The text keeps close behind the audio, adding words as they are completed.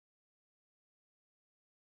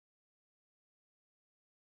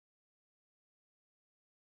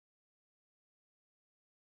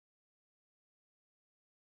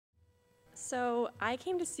So I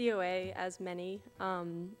came to COA, as many,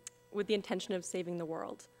 with the intention of saving the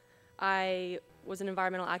world. I was an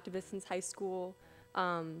environmental activist since high school,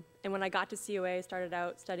 and when I got to COA, I started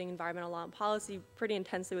out studying environmental law and policy pretty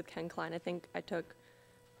intensely with Ken Klein. I think I took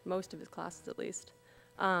most of his classes at least.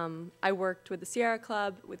 I worked with the Sierra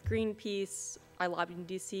Club, with Greenpeace. I lobbied in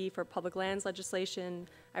DC for public lands legislation.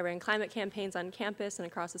 I ran climate campaigns on campus and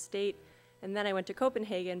across the state. And then I went to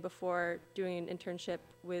Copenhagen before doing an internship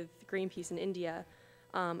with Greenpeace in India.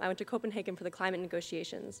 I went to Copenhagen for the climate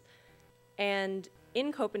negotiations. And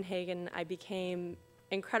in Copenhagen, I became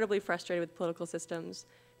incredibly frustrated with political systems.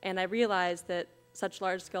 And I realized that such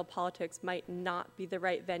large-scale politics might not be the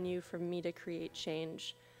right venue for me to create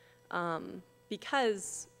change,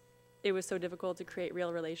 because it was so difficult to create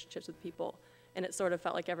real relationships with people. And it sort of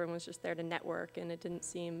felt like everyone was just there to network, and it didn't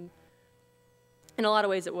seem, in a lot of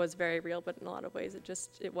ways it was very real, but in a lot of ways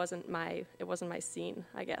it wasn't my scene,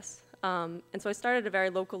 I guess. And so I started at a very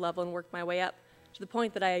local level and worked my way up to the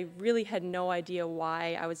point that I really had no idea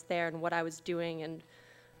why I was there and what I was doing and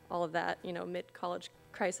all of that, you know, mid-college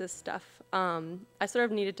crisis stuff. I sort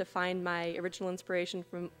of needed to find my original inspiration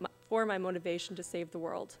for my motivation to save the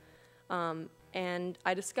world. And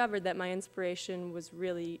I discovered that my inspiration was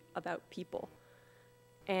really about people.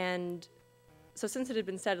 And so since it had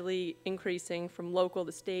been steadily increasing from local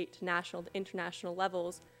to state to national to international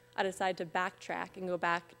levels, I decided to backtrack and go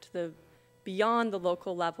back to beyond the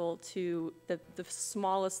local level to the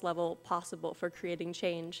smallest level possible for creating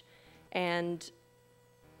change. And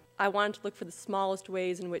I wanted to look for the smallest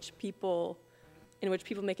ways in which people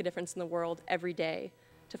make a difference in the world every day,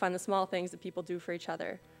 to find the small things that people do for each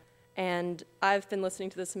other. And I've been listening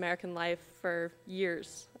to This American Life for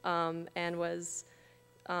years, and was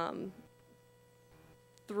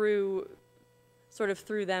through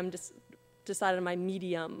them decided on my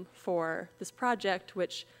medium for this project,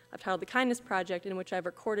 which I've titled The Kindness Project, in which I've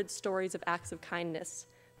recorded stories of acts of kindness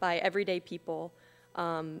by everyday people,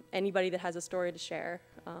 anybody that has a story to share,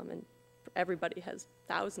 and everybody has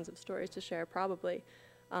thousands of stories to share probably.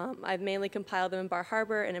 I've mainly compiled them in Bar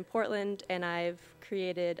Harbor and in Portland, and I've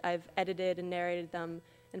edited and narrated them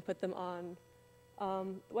and put them on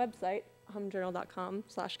the website,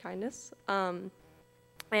 humjournal.com/kindness.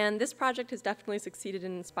 And this project has definitely succeeded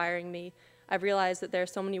in inspiring me. I've realized that there are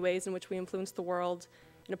so many ways in which we influence the world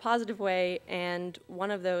in a positive way, and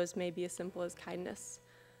one of those may be as simple as kindness.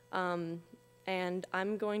 And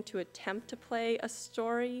I'm going to attempt to play a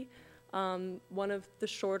story, one of the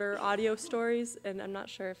shorter audio stories, and I'm not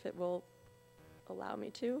sure if it will allow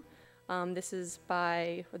me to. The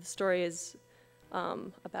story is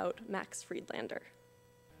about Max Friedlander.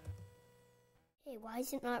 Hey, why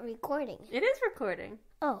is it not recording? It is recording.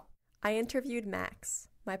 Oh. I interviewed Max,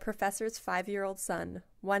 my professor's 5-year-old son,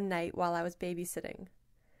 one night while I was babysitting.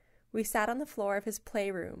 We sat on the floor of his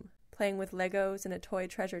playroom, playing with Legos and a toy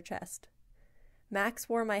treasure chest. Max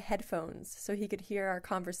wore my headphones so he could hear our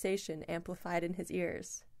conversation amplified in his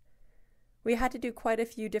ears. We had to do quite a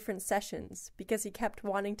few different sessions because he kept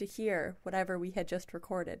wanting to hear whatever we had just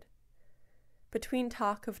recorded. Between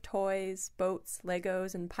talk of toys, boats,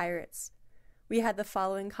 Legos, and pirates, we had the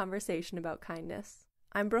following conversation about kindness.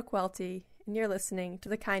 I'm Brooke Welty, and you're listening to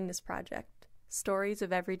The Kindness Project, stories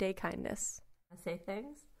of everyday kindness. Say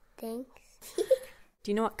things? Thanks.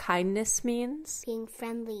 Do you know what kindness means? Being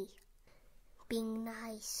friendly. Being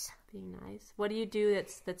nice. Being nice. What do you do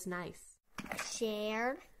that's nice?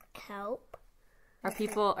 Share. Help. Are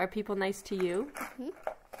people nice to you?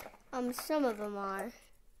 Mm-hmm. Some of them are.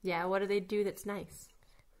 Yeah, what do they do that's nice?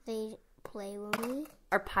 They play with me.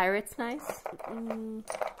 Are pirates nice?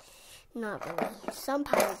 Not really. Some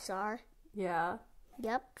pirates are. Yeah.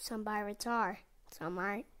 Yep, some pirates are. Some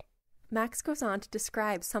aren't. Max goes on to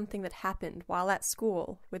describe something that happened while at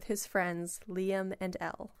school with his friends Liam and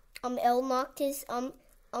Elle. Elle knocked his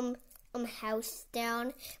house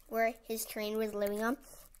down where his train was living on,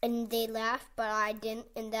 and they laughed, but I didn't,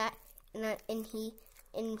 and he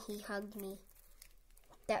hugged me.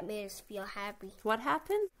 That made us feel happy. What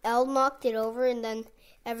happened? Elle knocked it over, and then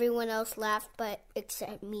everyone else laughed, but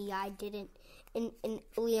except me, I didn't. And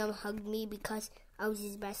Liam hugged me because I was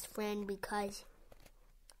his best friend, because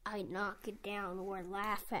I knock it down or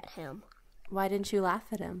laugh at him. Why didn't you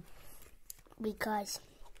laugh at him? Because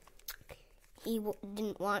he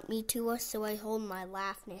didn't want me to, so I hold my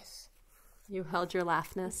laughness. You held your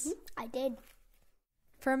laughness? I did.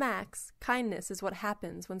 For Max, kindness is what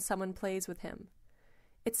happens when someone plays with him.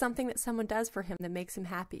 It's something that someone does for him that makes him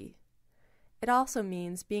happy. It also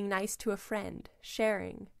means being nice to a friend,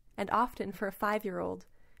 sharing, and often for a 5-year-old,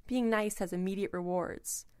 being nice has immediate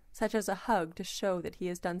rewards, such as a hug to show that he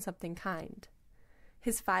has done something kind.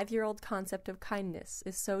 His 5-year-old concept of kindness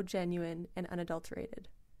is so genuine and unadulterated.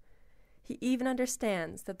 He even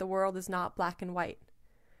understands that the world is not black and white,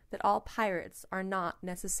 that all pirates are not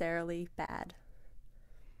necessarily bad.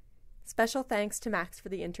 Special thanks to Max for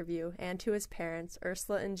the interview and to his parents,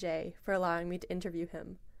 Ursula and Jay, for allowing me to interview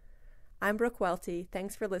him. I'm Brooke Welty.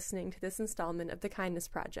 Thanks for listening to this installment of The Kindness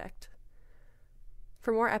Project.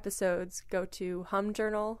 For more episodes, go to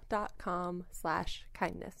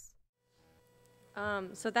humjournal.com/kindness.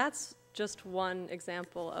 So that's just one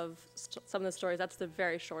example of some of the stories. That's the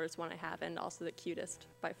very shortest one I have, and also the cutest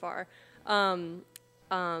by far.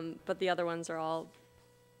 But the other ones are all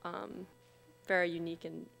very unique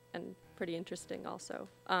and pretty interesting also.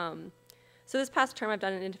 So this past term, I've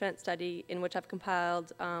done an independent study in which I've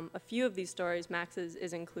compiled a few of these stories, Max's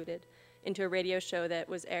is included, into a radio show that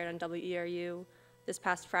was aired on WERU this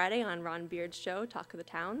past Friday on Ron Beard's show, Talk of the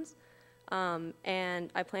Towns.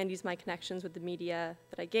 And I plan to use my connections with the media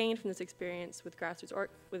that I gained from this experience with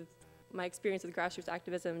my experience with grassroots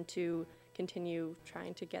activism to continue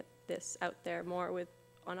trying to get this out there more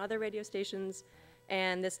on other radio stations.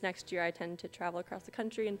 And this next year, I tend to travel across the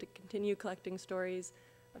country and to continue collecting stories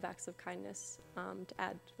of acts of kindness to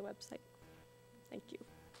add to the website. Thank you.